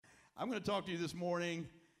I'm going to talk to you this morning,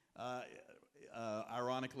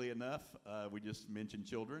 ironically enough, we just mentioned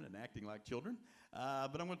children and acting like children,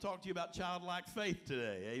 but I'm going to talk to you about childlike faith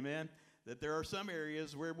today, amen, that there are some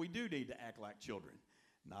areas where we do need to act like children,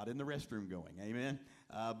 not in the restroom going, amen,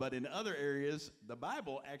 but in other areas, the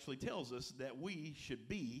Bible actually tells us that we should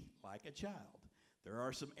be like a child. There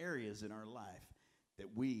are some areas in our life that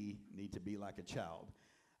we need to be like a child,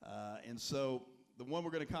 and so the one we're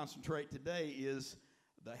going to concentrate today is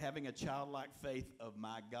having a childlike faith of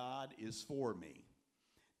my God is for me.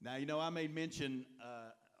 Now, you know, I made mention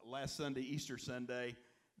last Sunday, Easter Sunday,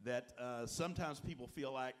 that sometimes people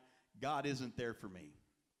feel like God isn't there for me.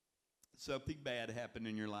 Something bad happened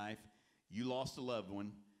in your life. You lost a loved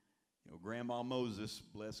one. You know, Grandma Moses,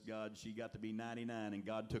 bless God, she got to be 99 and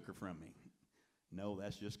God took her from me. No,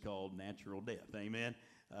 that's just called natural death. Amen.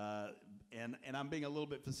 And I'm being a little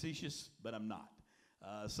bit facetious, but I'm not.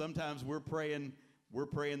 Sometimes we're praying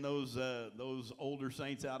those older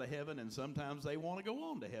saints out of heaven, and sometimes they want to go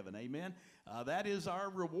on to heaven. Amen. That is our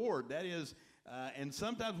reward. That is, and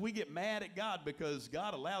sometimes we get mad at God because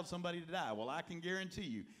God allowed somebody to die. Well, I can guarantee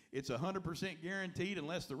you, it's 100% guaranteed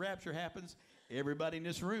unless the rapture happens. Everybody in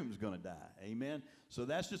this room is going to die. Amen. So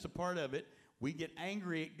that's just a part of it. We get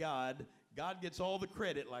angry at God. God gets all the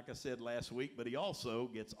credit, like I said last week, but he also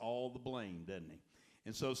gets all the blame, doesn't he?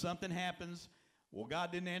 And so something happens. Well,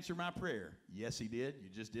 God didn't answer my prayer. Yes, he did. You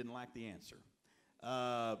just didn't like the answer.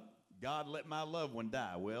 God let my loved one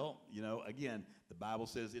die. Well, you know, again, the Bible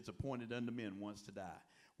says it's appointed unto men once to die.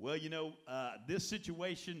 Well, you know, this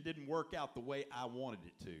situation didn't work out the way I wanted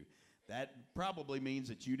it to. That probably means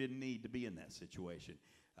that you didn't need to be in that situation,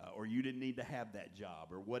 or you didn't need to have that job,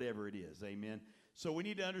 or whatever it is. Amen. So we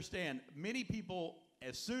need to understand, many people,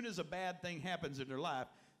 as soon as a bad thing happens in their life,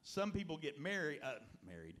 some people get married.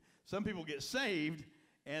 Some people get saved,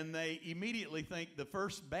 and they immediately think the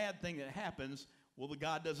first bad thing that happens, well, the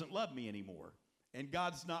God doesn't love me anymore, and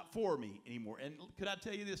God's not for me anymore. And could I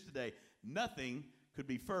tell you this today? Nothing could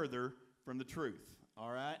be further from the truth,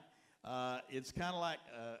 all right? It's kind of like,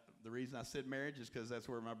 the reason I said marriage is because that's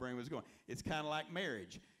where my brain was going. It's kind of like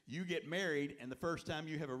marriage. You get married, and the first time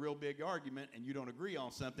you have a real big argument and you don't agree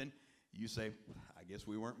on something, you say, I guess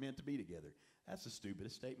we weren't meant to be together. That's the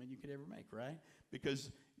stupidest statement you could ever make, right?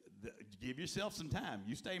 Because give yourself some time.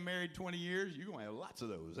 You stay married 20 years, you're going to have lots of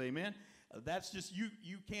those. Amen? That's just, you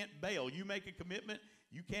can't bail. You make a commitment,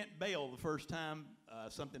 you can't bail the first time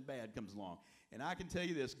something bad comes along. And I can tell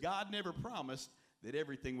you this, God never promised that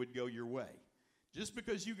everything would go your way. Just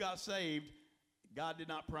because you got saved, God did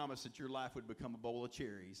not promise that your life would become a bowl of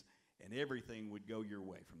cherries and everything would go your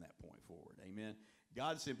way from that point forward. Amen?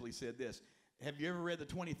 God simply said this. Have you ever read the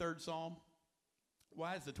 23rd Psalm?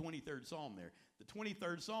 Why is the 23rd Psalm there? The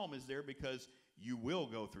 23rd Psalm is there because you will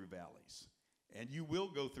go through valleys, and you will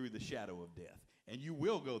go through the shadow of death, and you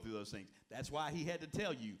will go through those things. That's why he had to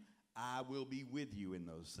tell you, I will be with you in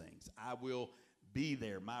those things. I will be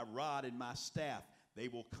there. My rod and my staff, they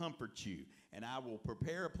will comfort you, and I will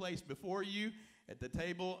prepare a place before you at the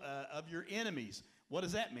table of your enemies. What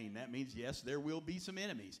does that mean? That means, yes, there will be some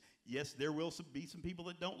enemies. Yes, there will be some people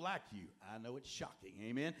that don't like you. I know it's shocking,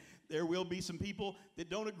 amen? There will be some people that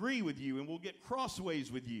don't agree with you and will get crossways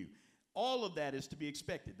with you. All of that is to be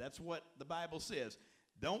expected. That's what the Bible says.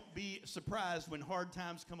 Don't be surprised when hard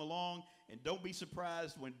times come along, and don't be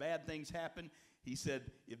surprised when bad things happen. He said,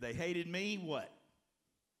 if they hated me, what?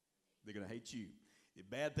 They're going to hate you. If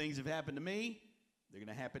bad things have happened to me, they're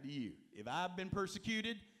going to happen to you. If I've been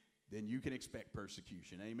persecuted, then you can expect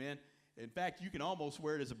persecution. Amen? In fact, you can almost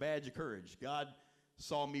wear it as a badge of courage. God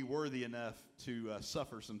saw me worthy enough to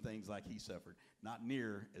suffer some things like he suffered. Not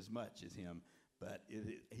near as much as him, but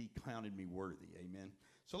he counted me worthy. Amen?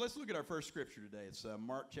 So let's look at our first scripture today. It's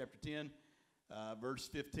Mark chapter 10, verse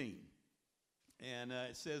 15. And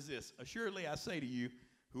it says this, assuredly I say to you,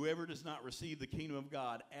 whoever does not receive the kingdom of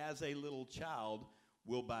God as a little child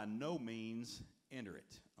will by no means enter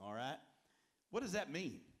it. All right? What does that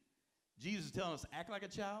mean? Jesus is telling us, act like a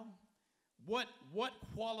child. What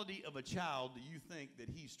quality of a child do you think that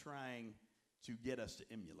he's trying to get us to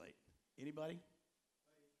emulate? Anybody?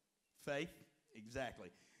 Faith. Exactly.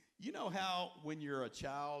 You know how when you're a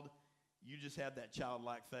child, you just have that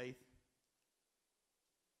childlike faith?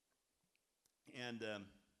 And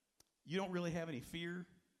you don't really have any fear.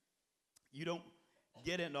 You don't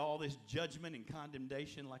get into all this judgment and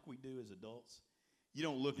condemnation like we do as adults. You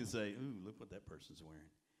don't look and say, ooh, look what that person's wearing.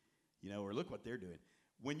 You know, or look what they're doing.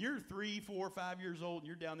 When you're 3, 4, 5 years old and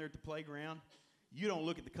you're down there at the playground, you don't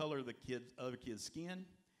look at the color of the other kid's skin.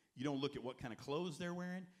 You don't look at what kind of clothes they're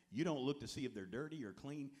wearing. You don't look to see if they're dirty or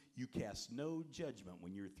clean. You cast no judgment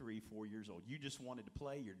when you're 3, 4 years old. You just wanted to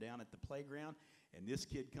play. You're down at the playground, and this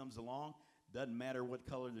kid comes along. Doesn't matter what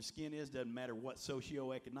color their skin is. Doesn't matter what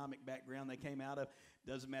socioeconomic background they came out of.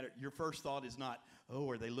 Doesn't matter. Your first thought is not, oh,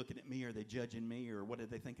 are they looking at me? Are they judging me? Or what are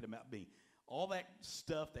they thinking about me? All that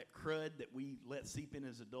stuff, that crud that we let seep in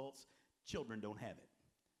as adults, children don't have it.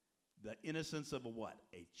 The innocence of a what?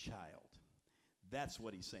 A child. That's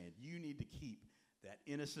what he's saying. You need to keep that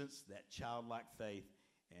innocence, that childlike faith,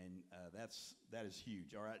 and that is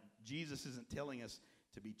huge. All right, Jesus isn't telling us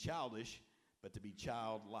to be childish, but to be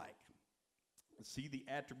childlike. See the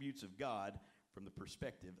attributes of God from the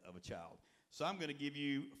perspective of a child. So I'm going to give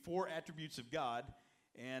you 4 attributes of God,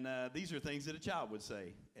 and these are things that a child would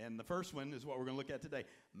say. And the first one is what we're going to look at today.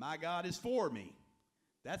 My God is for me.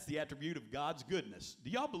 That's the attribute of God's goodness.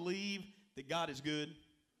 Do y'all believe that God is good?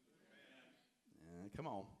 Come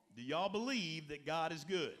on. Do y'all believe that God is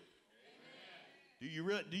good?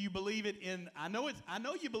 Amen. Do you believe it in, I know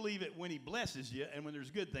you believe it when he blesses you and when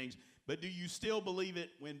there's good things, but do you still believe it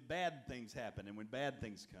when bad things happen and when bad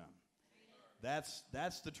things come?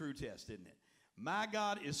 That's the true test, isn't it? My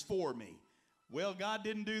God is for me. Well, God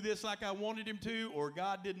didn't do this like I wanted him to, or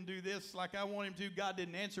God didn't do this like I want him to. God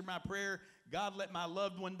didn't answer my prayer. God let my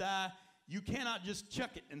loved one die. You cannot just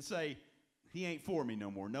chuck it and say, he ain't for me no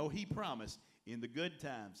more. No, he promised in the good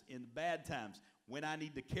times, in the bad times, when I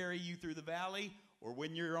need to carry you through the valley or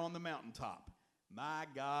when you're on the mountaintop. My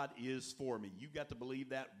God is for me. You've got to believe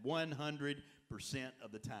that 100%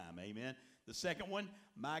 of the time. Amen. The second one,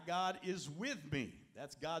 my God is with me.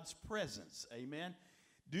 That's God's presence. Amen.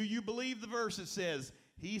 Do you believe the verse that says,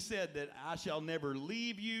 he said that I shall never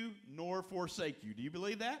leave you nor forsake you? Do you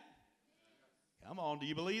believe that? Come on, do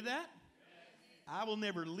you believe that? I will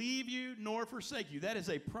never leave you nor forsake you. That is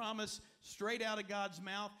a promise straight out of God's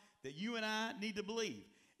mouth that you and I need to believe.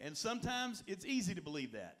 And sometimes it's easy to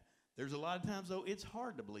believe that. There's a lot of times, though, it's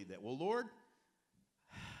hard to believe that. Well, Lord,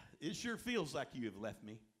 it sure feels like you have left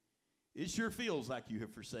me. It sure feels like you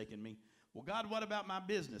have forsaken me. Well, God, what about my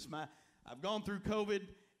business? I've gone through COVID,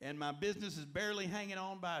 and my business is barely hanging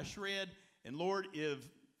on by a shred. And, Lord, if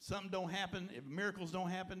something don't happen, if miracles don't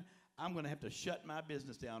happen, I'm going to have to shut my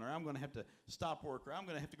business down, or I'm going to have to stop work, or I'm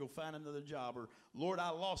going to have to go find another job, or, Lord, I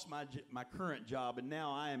lost my current job, and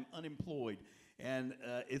now I am unemployed. And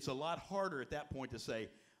it's a lot harder at that point to say,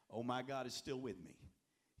 oh, my God is still with me.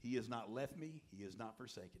 He has not left me. He has not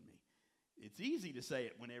forsaken me. It's easy to say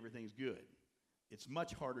it when everything's good. It's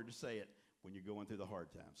much harder to say it when you're going through the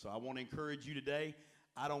hard times. So I want to encourage you today.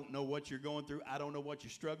 I don't know what you're going through. I don't know what your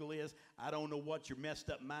struggle is. I don't know what your messed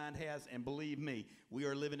up mind has. And believe me, we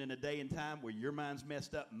are living in a day and time where your mind's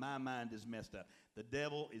messed up, my mind is messed up. The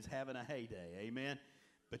devil is having a heyday. Amen?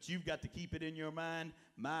 But you've got to keep it in your mind.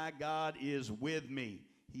 My God is with me.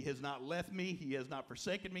 He has not left me. He has not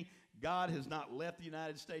forsaken me. God has not left the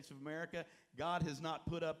United States of America. God has not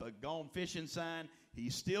put up a gone fishing sign.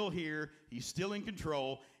 He's still here. He's still in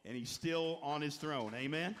control, and he's still on his throne.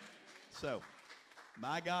 Amen? So,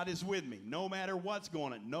 my God is with me, no matter what's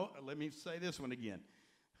going on. No, let me say this one again.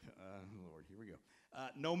 Lord, here we go.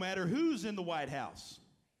 No matter who's in the White House,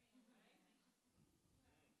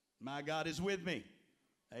 my God is with me.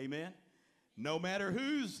 Amen? No matter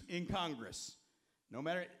who's in Congress, no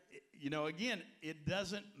matter, again, it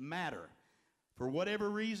doesn't matter. For whatever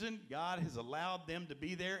reason, God has allowed them to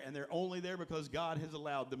be there, and they're only there because God has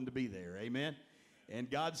allowed them to be there. Amen? And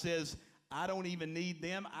God says, I don't even need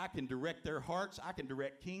them. I can direct their hearts. I can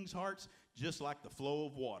direct kings' hearts just like the flow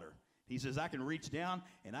of water. He says, I can reach down,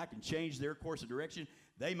 and I can change their course of direction.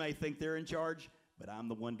 They may think they're in charge, but I'm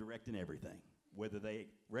the one directing everything, whether they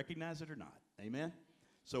recognize it or not. Amen?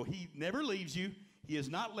 So he never leaves you. He has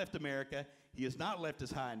not left America. He has not left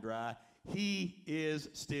us high and dry. He is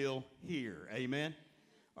still here. Amen?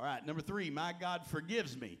 All right, number 3, my God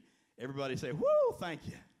forgives me. Everybody say, whoo, thank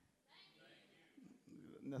you.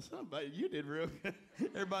 Now, somebody, you did real good.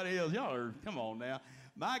 Everybody else, y'all are, come on now.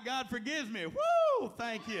 My God forgives me. Woo,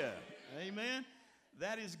 thank you. Amen?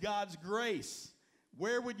 That is God's grace.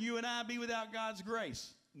 Where would you and I be without God's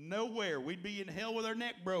grace? Nowhere. We'd be in hell with our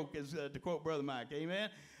neck broke, as to quote Brother Mike. Amen?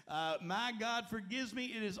 My God forgives me.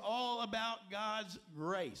 It is all about God's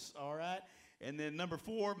grace, all right? And then number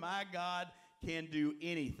 4, my God can do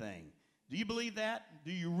anything. Do you believe that?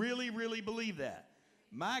 Do you really, really believe that?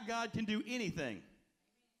 My God can do anything.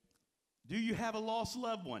 Do you have a lost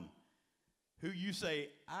loved one who you say,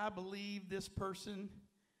 I believe this person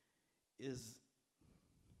is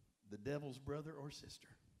the devil's brother or sister?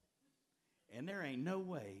 And there ain't no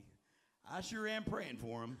way. I sure am praying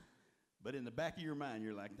for them, But in the back of your mind,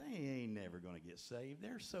 you're like, they ain't never going to get saved.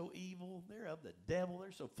 They're so evil. They're of the devil.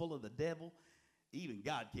 They're so full of the devil. Even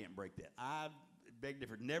God can't break that. I beg to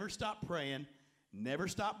differ. Never stop praying. Never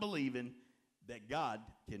stop believing that God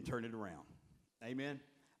can turn it around. Amen.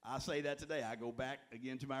 I say that today. I go back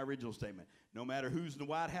again to my original statement. No matter who's in the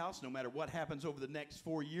White House, no matter what happens over the next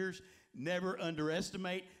 4 years, never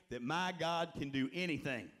underestimate that my God can do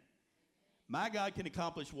anything. My God can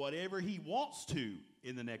accomplish whatever he wants to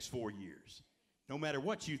in the next 4 years. No matter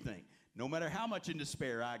what you think. No matter how much in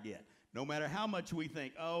despair I get. No matter how much we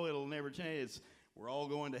think, oh, it'll never change. We're all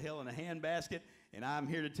going to hell in a handbasket. And I'm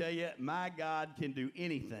here to tell you, my God can do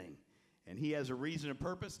anything. And he has a reason and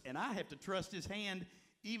purpose. And I have to trust his hand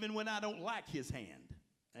even when I don't like his hand.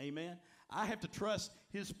 Amen. I have to trust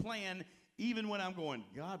his plan even when I'm going,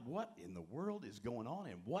 God, what in the world is going on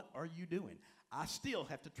and what are you doing? I still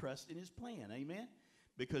have to trust in his plan. Amen.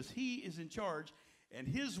 Because he is in charge and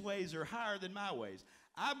his ways are higher than my ways.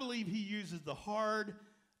 I believe he uses the hard,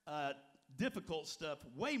 difficult stuff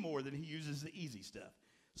way more than he uses the easy stuff.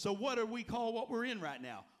 So what do we call what we're in right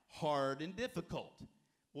now? Hard and difficult.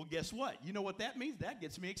 Well, guess what? You know what that means? That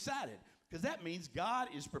gets me excited because that means God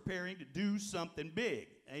is preparing to do something big.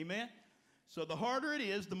 Amen? So the harder it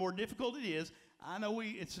is, the more difficult it is. I know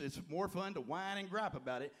it's more fun to whine and gripe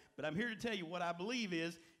about it, but I'm here to tell you what I believe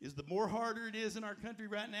is the more harder it is in our country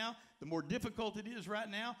right now, the more difficult it is right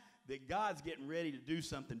now, that God's getting ready to do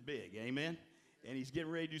something big. Amen? And he's getting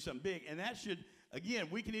ready to do something big. And that should, again,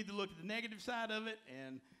 we can either look at the negative side of it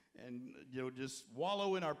and just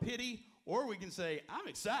wallow in our pity, or we can say, I'm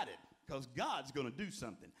excited because God's going to do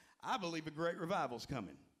something. I believe a great revival's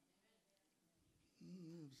coming.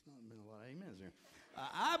 It's not been a lot of amens there.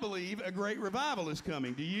 I believe a great revival is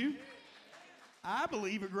coming. Do you? I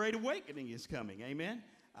believe a great awakening is coming. Amen.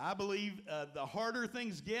 I believe the harder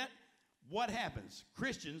things get, what happens?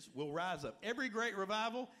 Christians will rise up. Every great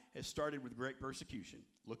revival has started with great persecution.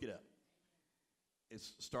 Look it up.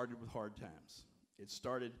 It's started with hard times. It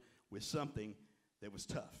started with something that was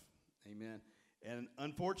tough. Amen. And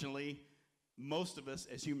unfortunately, most of us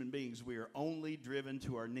as human beings, we are only driven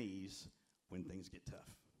to our knees when things get tough.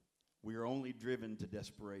 We are only driven to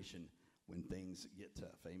desperation when things get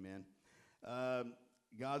tough. Amen.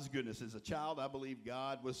 God's goodness. As a child, I believe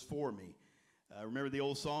God was for me. Remember the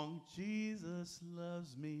old song? Jesus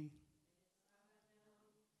loves me.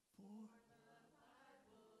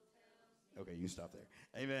 Okay, you can stop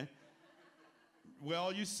there. Amen.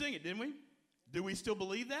 Well, you sing it, didn't we? Do we still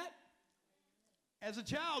believe that? As a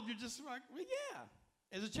child, you're just like, well, yeah.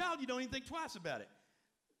 As a child, you don't even think twice about it.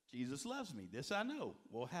 Jesus loves me. This I know.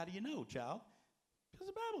 Well, how do you know, child? Because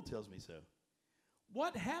the Bible tells me so.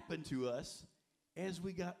 What happened to us as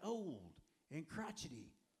we got old and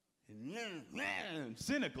crotchety and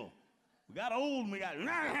cynical? We got old and we got,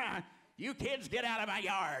 you kids get out of my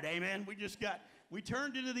yard, amen? We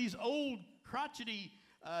turned into these old, crotchety,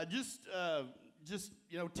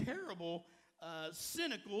 terrible,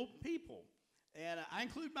 cynical people. And I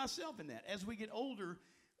include myself in that. As we get older,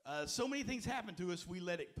 so many things happen to us, we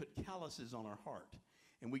let it put calluses on our heart.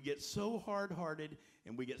 And we get so hard-hearted,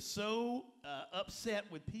 and we get so upset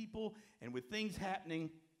with people and with things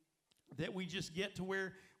happening that we just get to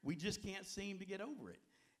where we just can't seem to get over it.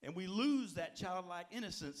 And we lose that childlike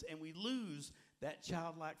innocence, and we lose that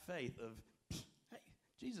childlike faith of, hey,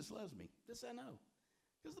 Jesus loves me. This I know,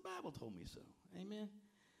 because the Bible told me so. Amen.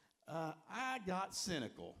 I got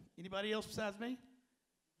cynical. Anybody else besides me?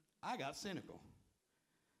 I got cynical.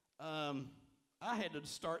 I had to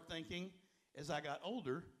start thinking as I got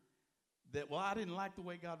older that, well, I didn't like the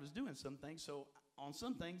way God was doing some things, so on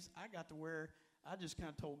some things I got to where I just kind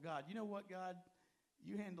of told God, you know what, God,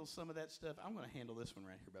 you handle some of that stuff. I'm going to handle this one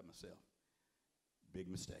right here by myself. Big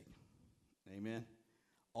mistake. Amen.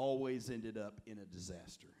 Always ended up in a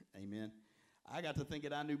disaster. Amen. I got to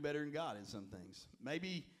thinking I knew better than God in some things.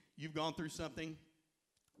 Maybe you've gone through something.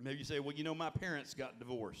 Maybe you say, well, you know, my parents got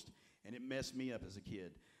divorced, and it messed me up as a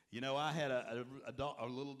kid. You know, I had a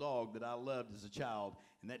little dog that I loved as a child,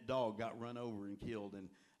 and that dog got run over and killed, and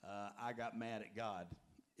I got mad at God.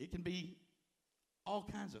 It can be all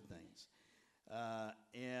kinds of things.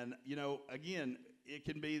 And, you know, again, it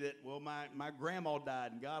can be that, well, my grandma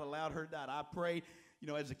died, and God allowed her to die. I prayed, you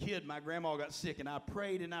know, as a kid, my grandma got sick, and I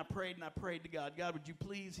prayed and I prayed and I prayed to God. God, would you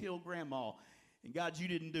please heal Grandma? And God, you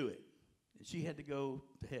didn't do it. And she had to go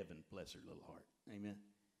to heaven, bless her little heart. Amen.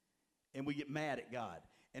 And we get mad at God.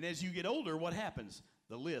 And as you get older, what happens?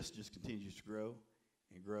 The list just continues to grow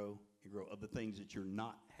and grow and grow of the things that you're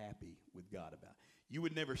not happy with God about. You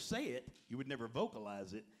would never say it. You would never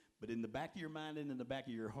vocalize it. But in the back of your mind and in the back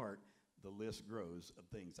of your heart, the list grows of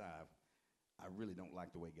things I really don't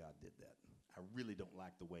like the way God did that. I really don't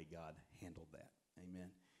like the way God handled that. Amen.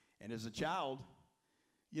 And as a child,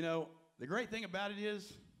 you know, the great thing about it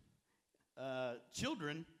is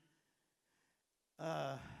children,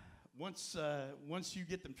 once you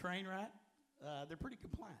get them trained right, they're pretty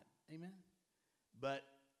compliant. Amen. But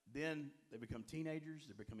then they become teenagers.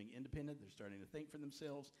 They're becoming independent. They're starting to think for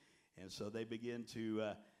themselves. And so they begin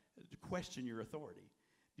to question your authority.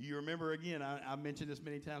 Do you remember, again, I mentioned this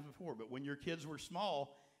many times before, but when your kids were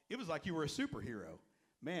small, it was like you were a superhero.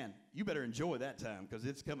 Man, you better enjoy that time because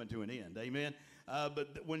it's coming to an end. Amen.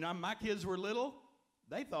 But when my kids were little,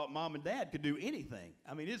 they thought mom and dad could do anything.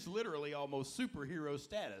 I mean, it's literally almost superhero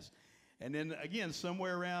status. And then, again,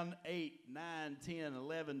 somewhere around 8, 9, 10,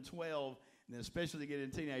 11, 12, and then especially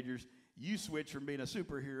getting teenagers, you switch from being a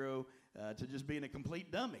superhero to just being a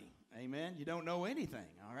complete dummy. Amen. You don't know anything,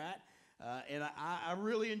 all right? And I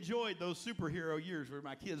really enjoyed those superhero years where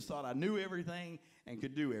my kids thought I knew everything and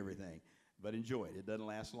could do everything. But enjoy it. It doesn't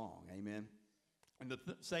last long. Amen. And the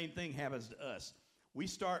same thing happens to us. We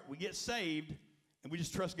get saved, and we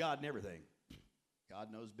just trust God in everything.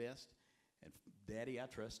 God knows best. And Daddy, I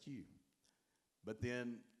trust you. But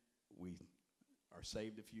then we are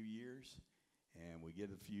saved a few years, and we get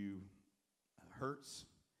a few hurts,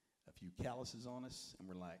 a few calluses on us, and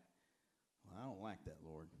we're like, well, I don't like that,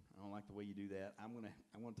 Lord. I don't like the way you do that. I'm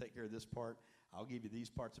gonna take care of this part. I'll give you these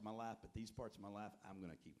parts of my life, but these parts of my life, I'm going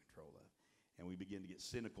to keep control of. And we begin to get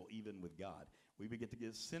cynical even with God. We begin to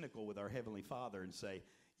get cynical with our Heavenly Father and say,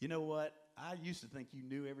 you know what? I used to think you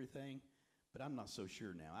knew everything, but I'm not so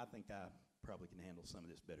sure now. I think I probably can handle some of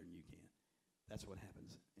this better than you can. That's what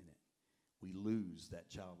happens in it. We lose that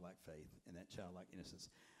childlike faith and that childlike innocence.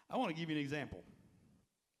 I want to give you an example.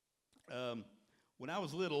 When I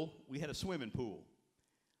was little, we had a swimming pool.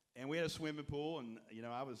 And we had a swimming pool, and, you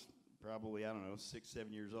know, I was probably, 6,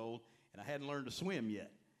 7 years old, and I hadn't learned to swim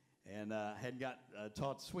yet. And hadn't got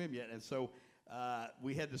taught to swim yet. And so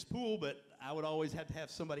we had this pool, but I would always have to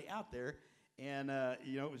have somebody out there. And,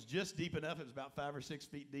 it was just deep enough. It was about 5 or 6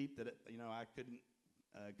 feet deep that, I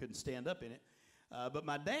couldn't stand up in it. But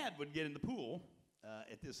my dad would get in the pool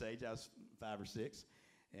at this age. I was 5 or 6.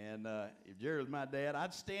 And if Jerry was my dad,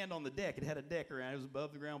 I'd stand on the deck. It had a deck around it. It was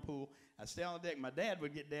above the ground pool. I'd stay on the deck. My dad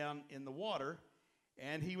would get down in the water,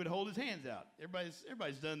 and he would hold his hands out.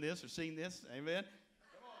 Everybody's done this or seen this. Amen.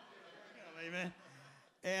 Come on, amen.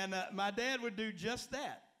 And my dad would do just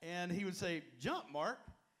that. And he would say, jump, Mark.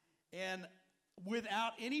 And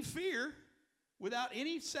without any fear, without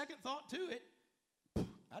any second thought to it,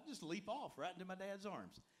 I'd just leap off right into my dad's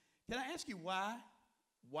arms. Can I ask you why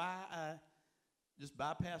I just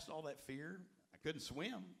bypassed all that fear? I couldn't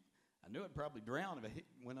swim. I knew I'd probably drown if I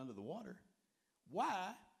went under the water.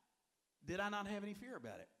 Why did I not have any fear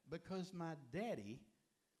about it? Because my daddy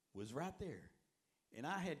was right there. And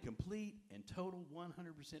I had complete and total 100%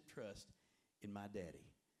 trust in my daddy.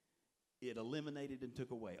 It eliminated and took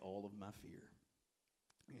away all of my fear.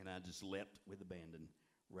 And I just leapt with abandon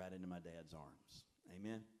right into my dad's arms.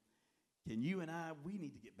 Amen. Can you and I, we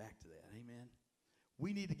need to get back to that. Amen.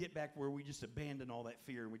 We need to get back where we just abandon all that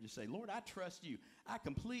fear and we just say, Lord, I trust you. I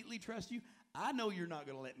completely trust you. I know you're not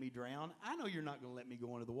going to let me drown. I know you're not going to let me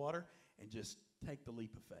go under the water, and just take the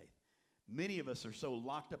leap of faith. Many of us are so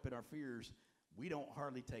locked up in our fears, we don't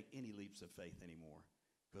hardly take any leaps of faith anymore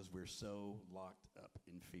because we're so locked up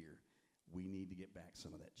in fear. We need to get back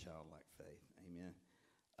some of that childlike faith. Amen.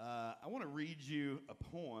 I want to read you a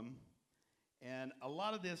poem, and a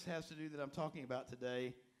lot of this has to do that I'm talking about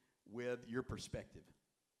today with your perspective.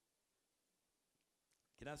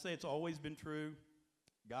 Can I say it's always been true?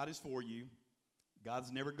 God is for you.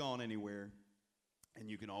 God's never gone anywhere, and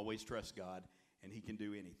you can always trust God, and he can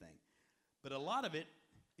do anything. But a lot of it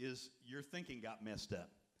is your thinking got messed up.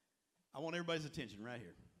 I want everybody's attention right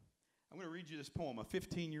here. I'm going to read you this poem. A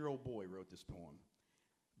 15-year-old boy wrote this poem.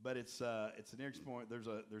 But it's an interesting poem.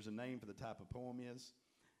 There's a name for the type of poem is.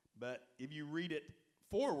 But if you read it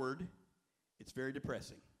forward, it's very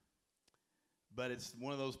depressing. But it's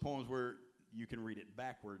one of those poems where you can read it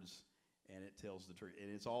backwards, and it tells the truth.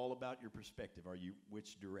 And it's all about your perspective.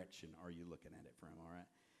 Which direction are you looking at it from, all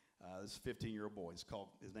right? This 15-year-old boy,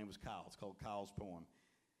 his name was Kyle. It's called Kyle's poem.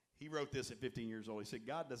 He wrote this at 15 years old. He said,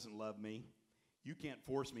 God doesn't love me. You can't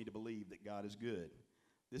force me to believe that God is good.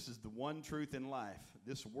 This is the one truth in life.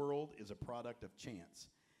 This world is a product of chance.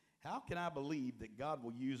 How can I believe that God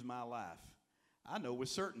will use my life? I know with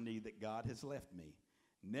certainty that God has left me.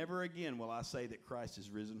 Never again will I say that Christ is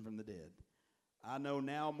risen from the dead. I know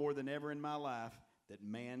now more than ever in my life that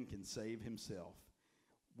man can save himself.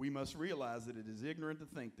 We must realize that it is ignorant to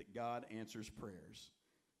think that God answers prayers.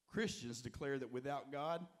 Christians declare that without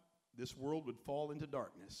God, this world would fall into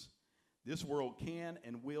darkness. This world can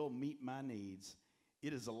and will meet my needs.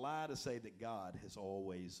 It is a lie to say that God has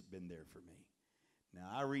always been there for me. Now,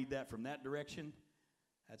 I read that from that direction.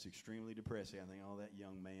 That's extremely depressing. I think, oh, that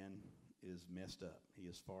young man is messed up. He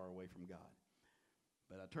is far away from God.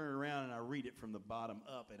 But I turn it around and I read it from the bottom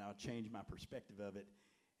up, and I'll change my perspective of it,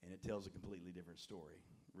 and it tells a completely different story.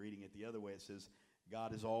 Reading it the other way, it says,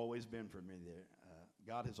 God has always been for me there.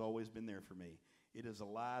 God has always been there for me. It is a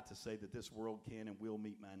lie to say that this world can and will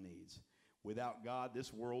meet my needs. Without God,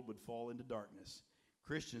 this world would fall into darkness.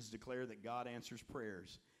 Christians declare that God answers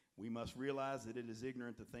prayers. We must realize that it is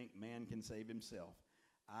ignorant to think man can save himself.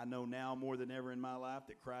 I know now more than ever in my life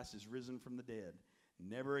that Christ is risen from the dead.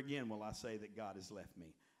 Never again will I say that God has left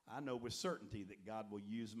me. I know with certainty that God will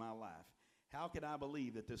use my life. How can I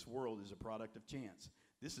believe that this world is a product of chance?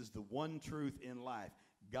 This is the one truth in life.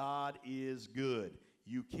 God is good.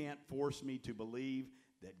 You can't force me to believe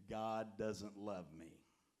that God doesn't love me.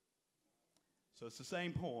 So it's the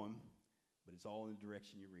same poem, but it's all in the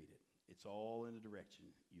direction you read it. It's all in the direction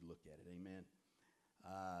you look at it. Amen.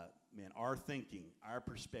 Man, our thinking, our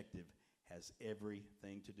perspective has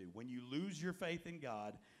everything to do. When you lose your faith in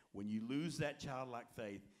God, when you lose that childlike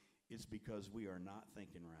faith, it's because we are not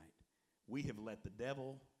thinking right. We have let the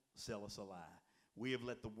devil sell us a lie. We have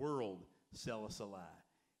let the world sell us a lie.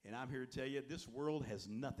 And I'm here to tell you, this world has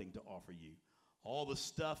nothing to offer you. All the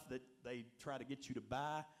stuff that they try to get you to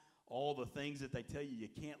buy, all the things that they tell you you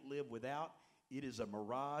can't live without, it is a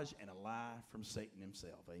mirage and a lie from Satan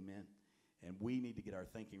himself. Amen. And we need to get our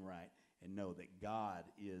thinking right and know that God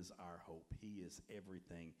is our hope. He is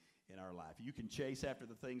everything in our life. You can chase after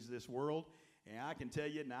the things of this world, and I can tell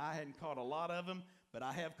you, now I hadn't caught a lot of them, but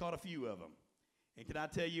I have caught a few of them. And can I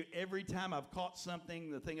tell you, every time I've caught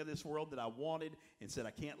something, the thing of this world that I wanted and said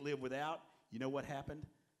I can't live without, you know what happened?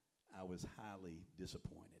 I was highly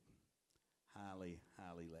disappointed. Highly,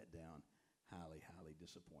 highly let down. Highly, highly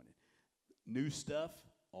disappointed. New stuff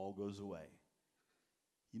all goes away.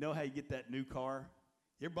 You know how you get that new car?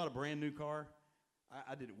 You ever bought a brand new car?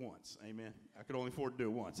 I did it once, amen. I could only afford to do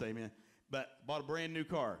it once, amen. But bought a brand new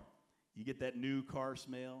car. You get that new car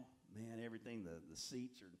smell. Man, everything, the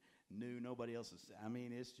seats are new. Nobody else is, I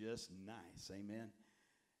mean, it's just nice, amen.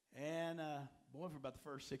 And, boy, for about the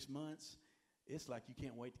first 6 months, it's like you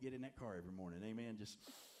can't wait to get in that car every morning, amen. Just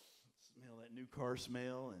smell that new car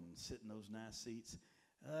smell and sit in those nice seats.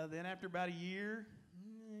 Then after about a year,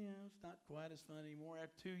 it's not quite as fun anymore.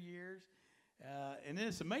 After 2 years, and then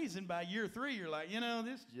it's amazing, by year 3, you're like,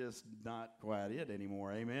 this is just not quite it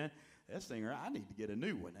anymore, amen. This thing, I need to get a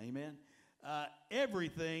new one, amen.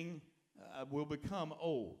 Everything will become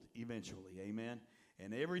old eventually, amen.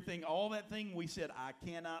 And everything, all that thing we said, I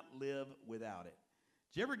cannot live without it.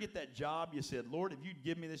 Did you ever get that job? You said, Lord, if you'd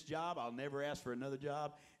give me this job, I'll never ask for another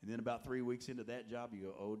job. And then about 3 weeks into that job, you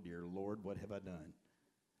go, oh, dear Lord, what have I done?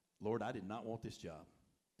 Lord, I did not want this job.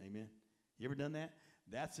 Amen. You ever done that?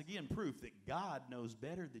 That's, again, proof that God knows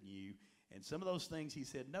better than you. And some of those things he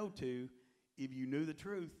said no to, if you knew the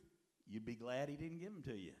truth, you'd be glad he didn't give them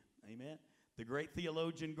to you. Amen. The great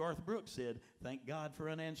theologian Garth Brooks said, thank God for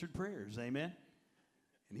unanswered prayers. Amen.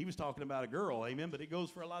 And he was talking about a girl, amen, but it goes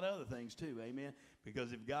for a lot of other things too, amen.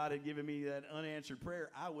 Because if God had given me that unanswered prayer,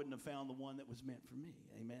 I wouldn't have found the one that was meant for me,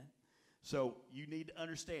 amen. So you need to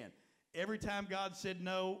understand, every time God said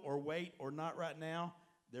no or wait or not right now,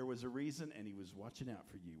 there was a reason, and he was watching out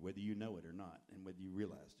for you, whether you know it or not, and whether you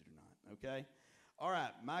realized it or not, okay? All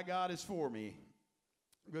right, my God is for me.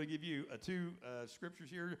 I'm going to give you two scriptures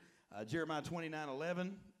here. Jeremiah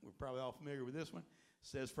 29:11, we're probably all familiar with this one.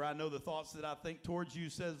 Says, for I know the thoughts that I think towards you,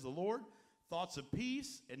 says the Lord, thoughts of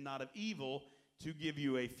peace and not of evil, to give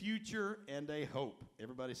you a future and a hope.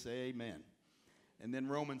 Everybody say amen. And then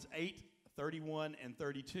Romans 8:31 and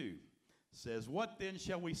 32 says, what then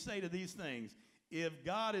shall we say to these things? If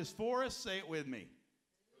God is for us, say it with me.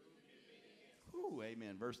 Ooh,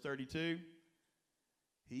 amen. Verse 32,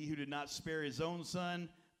 he who did not spare his own son,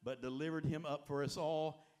 but delivered him up for us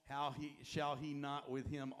all, how shall he not with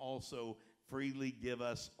him also freely give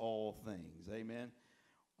us all things? Amen.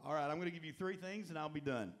 All right, I'm going to give you 3 things and I'll be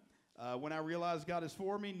done. When I realize God is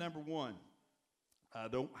for me, number 1, I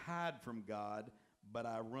don't hide from God, but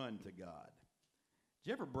I run to God. Did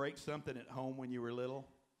you ever break something at home when you were little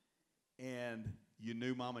and you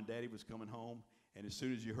knew mom and daddy was coming home, and as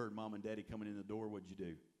soon as you heard mom and daddy coming in the door, what'd you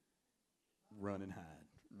do? Run and hide.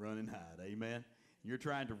 Run and hide. Amen. You're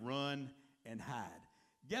trying to run and hide.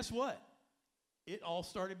 Guess what? It all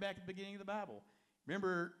started back at the beginning of the Bible.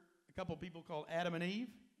 Remember a couple of people called Adam and Eve?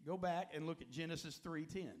 Go back and look at Genesis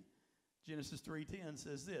 3:10. Genesis 3:10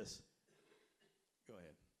 says this. Go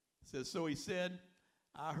ahead. It says, so he said,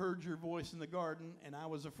 I heard your voice in the garden, and I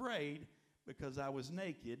was afraid because I was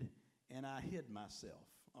naked, and I hid myself.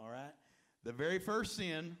 All right? The very first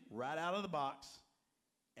sin, right out of the box,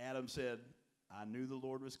 Adam said, I knew the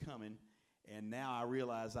Lord was coming, and now I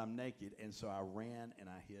realize I'm naked, and so I ran and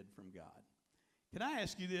I hid from God. Can I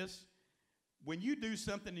ask you this? When you do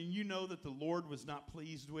something and you know that the Lord was not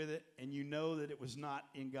pleased with it, and you know that it was not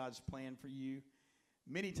in God's plan for you,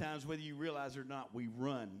 many times, whether you realize it or not, we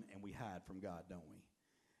run and we hide from God, don't we?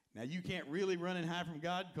 Now, you can't really run and hide from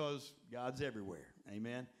God because God's everywhere,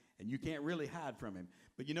 amen? And you can't really hide from him.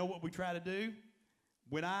 But you know what we try to do?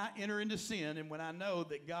 When I enter into sin and when I know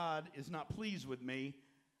that God is not pleased with me,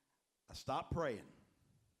 I stop praying.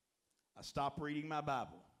 I stop reading my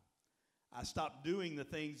Bible. I stop doing the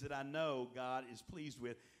things that I know God is pleased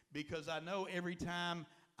with, because I know every time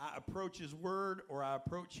I approach his word or I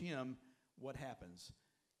approach him, what happens?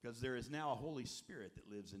 Because there is now a Holy Spirit that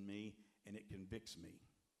lives in me, and it convicts me.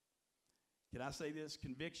 Can I say this?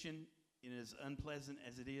 Conviction, and as unpleasant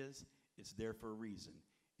as it is, it's there for a reason.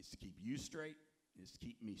 It's to keep you straight, and it's to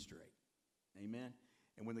keep me straight. Amen?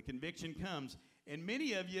 And when the conviction comes, and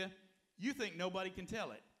many of you, you think nobody can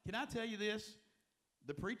tell it. Can I tell you this?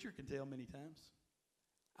 The preacher can tell many times.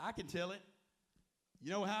 I can tell it. You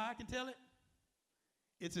know how I can tell it?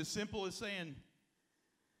 It's as simple as saying,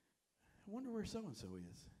 I wonder where so-and-so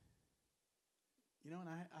is. You know, and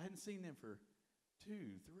I hadn't seen them for 2,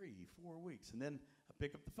 3, 4 weeks. And then I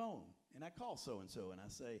pick up the phone, and I call so-and-so, and I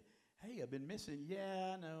say, hey, I've been missing.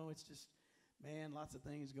 Yeah, I know. It's just, man, lots of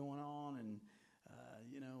things going on. And,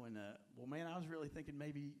 well, man, I was really thinking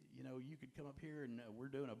maybe, you could come up here, and we're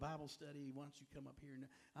doing a Bible study. Why don't you come up here? And,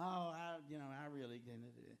 I really can.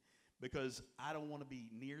 Because I don't want to be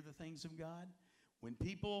near the things of God. When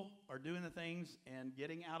people are doing the things and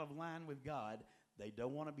getting out of line with God, they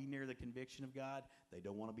don't want to be near the conviction of God. They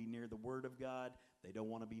don't want to be near the Word of God. They don't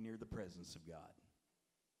want to be near the presence of God.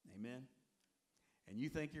 Amen? And you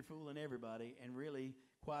think you're fooling everybody, and really,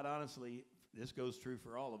 quite honestly, this goes true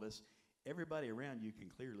for all of us. Everybody around you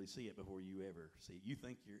can clearly see it before you ever see it. You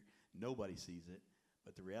think nobody sees it,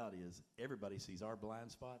 but the reality is everybody sees our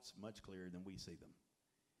blind spots much clearer than we see them.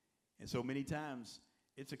 And so many times,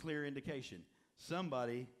 it's a clear indication.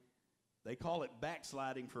 Somebody, they call it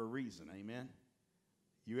backsliding for a reason, amen?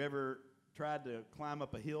 You ever tried to climb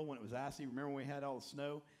up a hill when it was icy? Remember when we had all the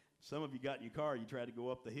snow? Some of you got in your car, you tried to go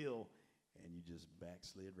up the hill, and you just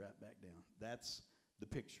backslid right back down. That's the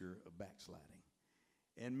picture of backsliding.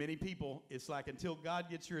 And many people, it's like until God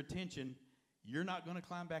gets your attention, you're not going to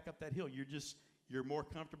climb back up that hill. You're more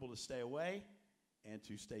comfortable to stay away and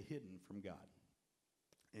to stay hidden from God.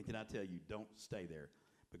 And can I tell you, don't stay there.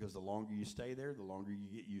 Because the longer you stay there, the longer you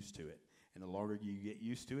get used to it. And the longer you get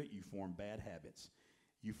used to it, you form bad habits.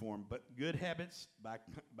 You form good habits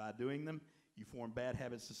by doing them. You form bad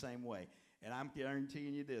habits the same way. And I'm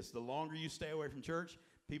guaranteeing you this. The longer you stay away from church,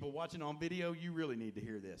 people watching on video, you really need to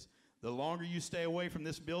hear this. The longer you stay away from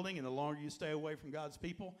this building and the longer you stay away from God's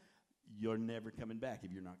people, you're never coming back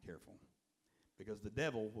if you're not careful. Because the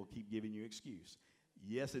devil will keep giving you excuse.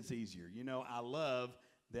 Yes, it's easier. I love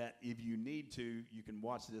that if you need to, you can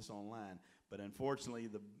watch this online. But unfortunately,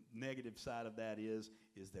 the negative side of that is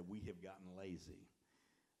that we have gotten lazy.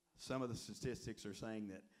 Some of the statistics are saying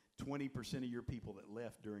that 20% of your people that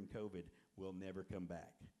left during COVID will never come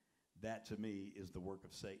back. That, to me, is the work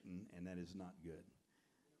of Satan, and that is not good.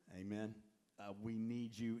 Amen? We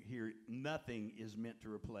need you here. Nothing is meant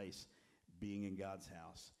to replace being in God's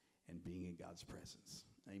house and being in God's presence.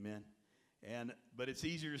 Amen? But it's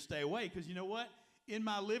easier to stay away because you know what? In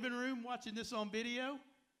my living room watching this on video,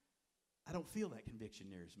 I don't feel that conviction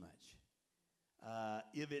near as much.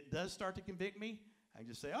 If it does start to convict me, I can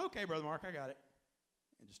just say, okay, Brother Mark, I got it,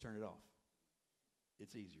 and just turn it off.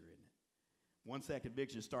 It's easier, isn't it? Once that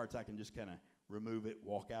conviction starts, I can just kind of remove it,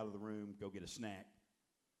 walk out of the room, go get a snack.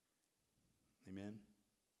 Amen?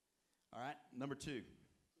 All right, number 2.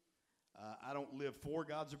 I don't live for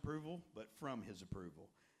God's approval, but from his approval.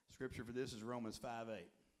 Scripture for this is Romans 5:8.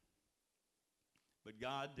 But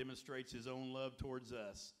God demonstrates his own love towards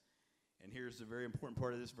us. And here's the very important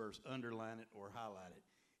part of this verse. Underline it or highlight it.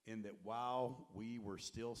 In that while we were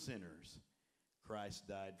still sinners, Christ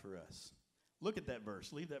died for us. Look at that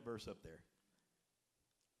verse. Leave that verse up there.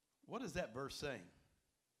 What is that verse saying?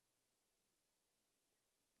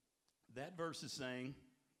 That verse is saying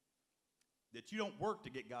that you don't work to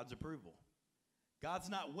get God's approval. God's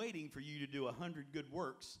not waiting for you to do 100 good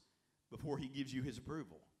works before he gives you his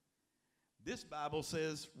approval. This Bible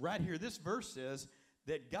says, right here, this verse says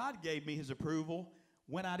that God gave me his approval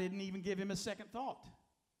when I didn't even give him a second thought.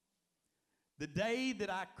 The day that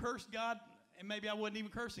I cursed God, and maybe I wasn't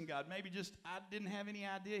even cursing God. Maybe just I didn't have any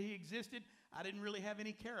idea he existed. I didn't really have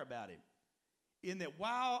any care about him. In that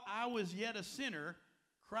while I was yet a sinner,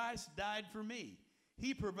 Christ died for me.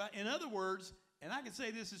 In other words, and I can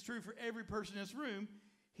say this is true for every person in this room,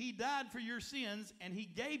 he died for your sins and he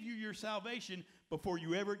gave you your salvation before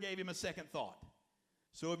you ever gave him a second thought.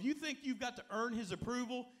 So if you think you've got to earn his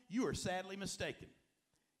approval, you are sadly mistaken.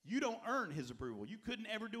 You don't earn his approval. You couldn't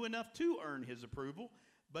ever do enough to earn his approval,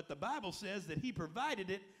 but the Bible says that he provided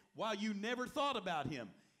it while you never thought about him.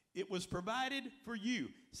 It was provided for you.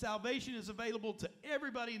 Salvation is available to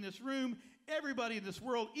everybody in this room, everybody in this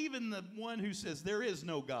world, even the one who says there is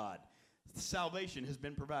no God. Salvation has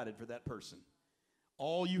been provided for that person.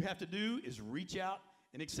 All you have to do is reach out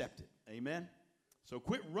and accept it. Amen? So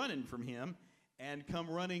quit running from him and come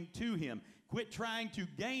running to him. Quit trying to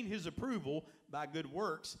gain his approval by good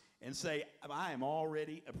works and say, I am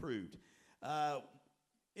already approved.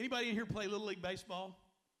 Anybody in here play Little League Baseball?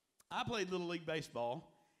 I played Little League Baseball,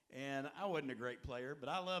 and I wasn't a great player, but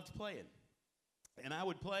I loved playing. And I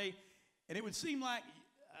would play, and it would seem like,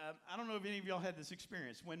 I don't know if any of y'all had this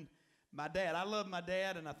experience. When my dad, I love my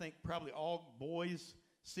dad, and I think probably all boys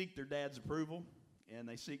seek their dad's approval, and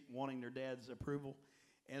they seek wanting their dad's approval.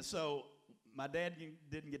 And so my dad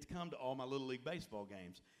didn't get to come to all my Little League Baseball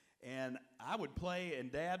games. And I would play,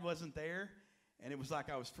 and Dad wasn't there, and it was like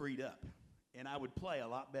I was freed up. And I would play a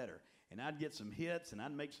lot better. And I'd get some hits, and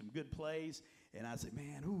I'd make some good plays, and I'd say,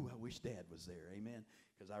 man, I wish Dad was there, amen,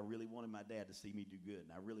 because I really wanted my dad to see me do good,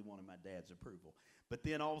 and I really wanted my dad's approval. But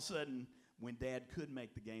then all of a sudden, when Dad could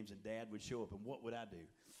make the games and Dad would show up, and what would I do?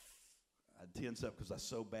 I'd tense up because I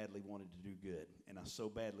so badly wanted to do good, and I so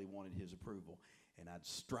badly wanted his approval, and I'd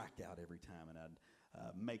strike out every time, and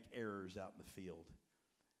I'd make errors out in the field.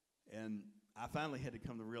 And I finally had to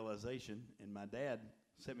come to the realization, and my dad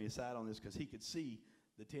set me aside on this because he could see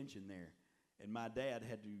the tension there. And my dad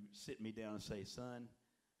had to sit me down and say, son,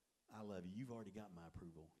 I love you. You've already got my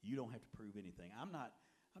approval. You don't have to prove anything. I'm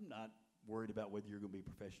not worried about whether you're going to be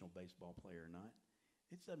a professional baseball player or not.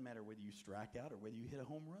 It doesn't matter whether you strike out or whether you hit a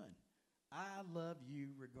home run. I love you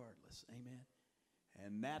regardless. Amen.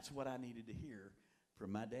 And that's what I needed to hear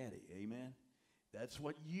from my daddy. Amen. That's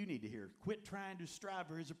what you need to hear. Quit trying to strive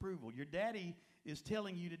for his approval. Your daddy is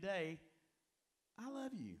telling you today, I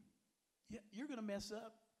love you. Yeah, you're going to mess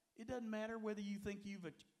up. It doesn't matter whether you think you've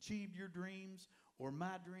achieved your dreams or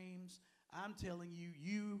my dreams. I'm telling you,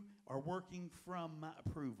 you are working from my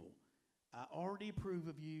approval. I already approve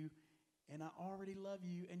of you, and I already love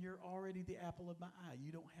you, and you're already the apple of my eye.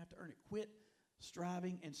 You don't have to earn it. Quit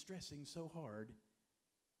striving and stressing so hard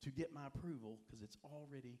to get my approval because it's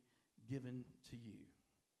already given to you.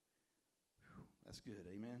 Whew, that's good,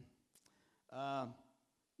 amen.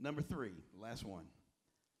 Number 3, last one.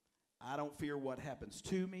 I don't fear what happens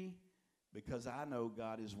to me because I know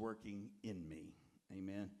God is working in me.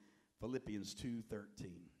 Amen. Philippians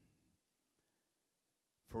 2:13.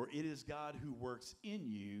 For it is God who works in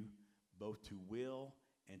you both to will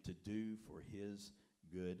and to do for his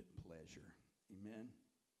good pleasure. Amen.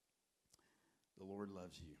 The Lord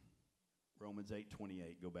loves you. Romans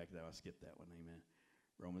 8:28. Go back to that. I skipped that one. Amen.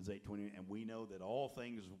 Romans 8:28. And we know that all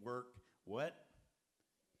things work, what?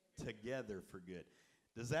 Together for good.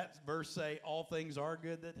 Does that verse say all things are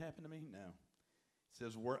good that happen to me? No. It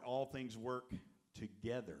says all things work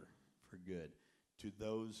together for good to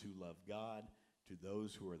those who love God, to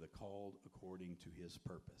those who are the called according to his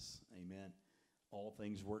purpose. Amen. All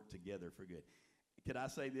things work together for good. Could I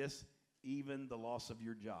say this? Even the loss of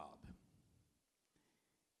your job,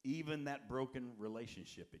 even that broken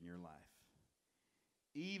relationship in your life,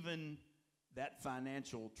 even that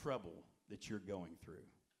financial trouble that you're going through,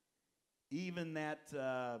 even that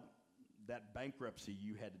bankruptcy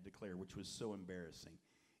you had to declare, which was so embarrassing,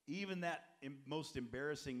 even that most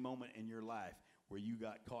embarrassing moment in your life where you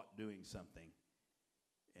got caught doing something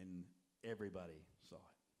and everybody saw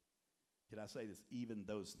it. Could I say this? Even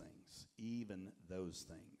those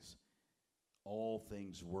things, all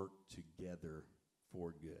things work together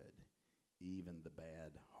for good, even the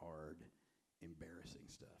bad, hard, embarrassing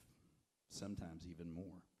stuff, sometimes even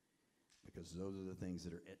more. Because those are the things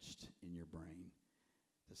that are etched in your brain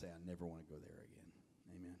to say, I never want to go there again.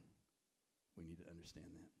 Amen. We need to understand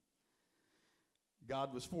that.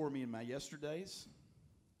 God was for me in my yesterdays.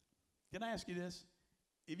 Can I ask you this?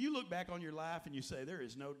 If you look back on your life and you say, there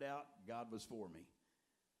is no doubt God was for me,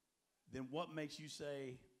 then what makes you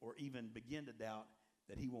say or even begin to doubt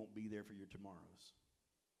that he won't be there for your tomorrows?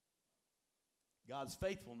 God's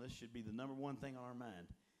faithfulness should be the number one thing on our mind.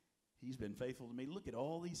 He's been faithful to me. Look at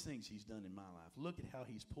all these things he's done in my life. Look at how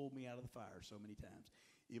he's pulled me out of the fire so many times.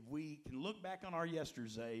 if we can look back on our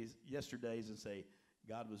yesterdays and say,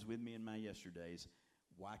 God was with me in my yesterdays,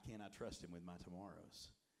 why can't I trust him with my tomorrows?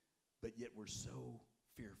 But yet we're so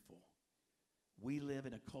fearful. We live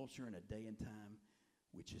in a culture and a day and time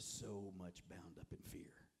which is so much bound up in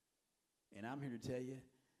fear. And I'm here to tell you,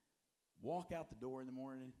 walk out the door in the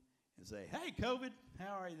morning and say, hey, COVID,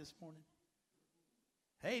 how are you this morning?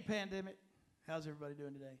 Hey, pandemic, how's everybody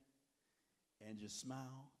doing today? And just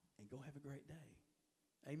smile and go have a great day.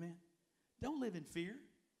 Amen. Don't live in fear.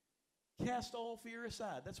 Cast all fear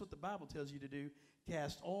aside. That's what the Bible tells you to do.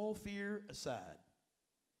 Cast all fear aside.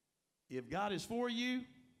 If God is for you,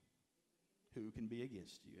 who can be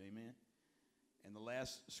against you? Amen. And the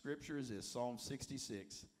last scripture is this, Psalm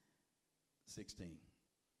 66, 16.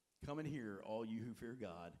 Come and hear, all you who fear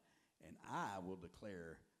God, and I will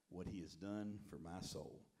declare what he has done for my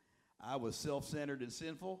soul. I was self-centered and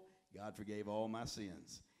sinful. God forgave all my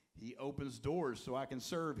sins. He opens doors so I can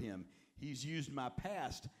serve him. He's used my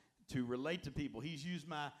past to relate to people. He's used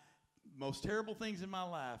my most terrible things in my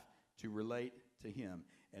life to relate to him.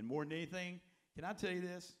 And more than anything, can I tell you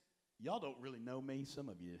this? Y'all don't really know me. Some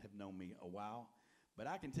of you have known me a while. But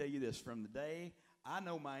I can tell you this, from the day I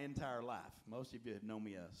know my entire life, most of you have known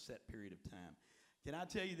me a set period of time. Can I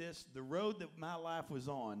tell you this? The road that my life was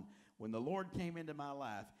on, when the Lord came into my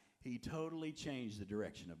life, he totally changed the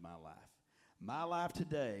direction of my life. My life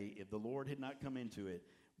today, if the Lord had not come into it,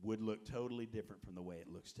 would look totally different from the way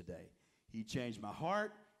it looks today. He changed my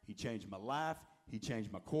heart. He changed my life. He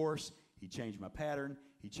changed my course. He changed my pattern.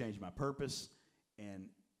 He changed my purpose. And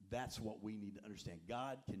that's what we need to understand.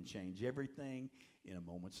 God can change everything in a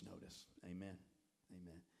moment's notice. Amen.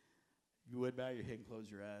 Amen. If you would, bow your head and close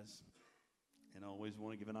your eyes. And I always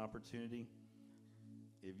want to give an opportunity.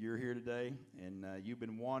 If you're here today and you've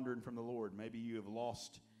been wandering from the Lord, maybe you have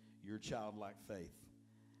lost your childlike faith,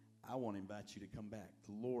 I want to invite you to come back.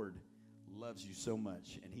 The Lord loves you so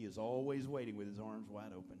much, and he is always waiting with his arms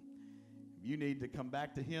wide open. If you need to come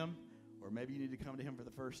back to him, or maybe you need to come to him for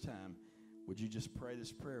the first time, would you just pray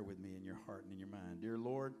this prayer with me in your heart and in your mind? Dear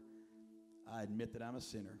Lord, I admit that I'm a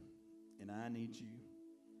sinner, and I need you.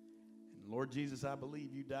 And Lord Jesus, I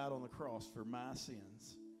believe you died on the cross for my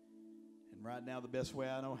sins. And right now, the best way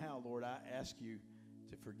I know how, Lord, I ask you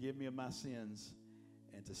to forgive me of my sins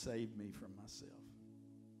and to save me from myself.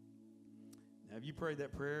 Now, if you prayed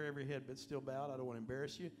that prayer, every head but still bowed, I don't want to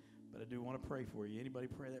embarrass you, but I do want to pray for you. Anybody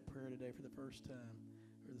pray that prayer today for the first time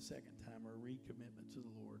or the second time, or a recommitment to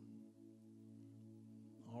the Lord?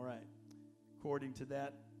 All right. According to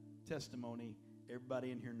that testimony,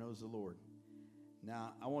 everybody in here knows the Lord.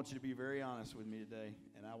 Now, I want you to be very honest with me today,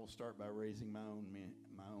 and I will start by raising my own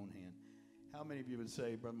hand. How many of you would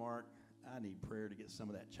say, Brother Mark, I need prayer to get some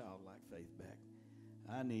of that childlike faith back?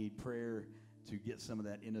 I need prayer to get some of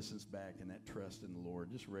that innocence back and that trust in the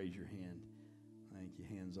Lord. Just raise your hand. Thank you.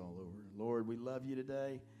 Hands all over. Lord, we love you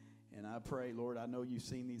today, and I pray, Lord, I know you've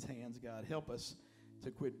seen these hands. God, help us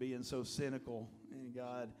to quit being so cynical, and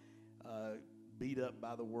God, beat up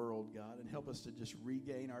by the world, God, and help us to just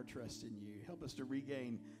regain our trust in you. Help us to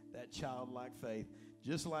regain that childlike faith,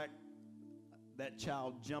 just like that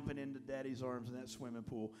child jumping into daddy's arms in that swimming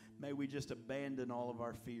pool. May we just abandon all of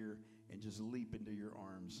our fear and just leap into your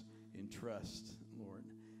arms in trust, Lord.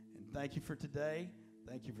 And thank you for today.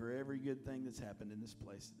 Thank you for every good thing that's happened in this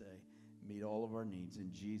place today. Meet all of our needs.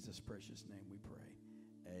 In Jesus' precious name we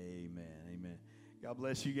pray. Amen. Amen. God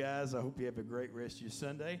bless you guys. I hope you have a great rest of your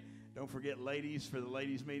Sunday. Don't forget, ladies, for the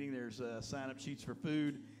ladies' meeting, there's sign-up sheets for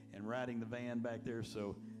food and riding the van back there.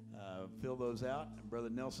 So fill those out. And Brother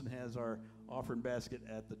Nelson has our offering basket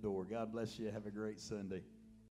at the door. God bless you. Have a great Sunday.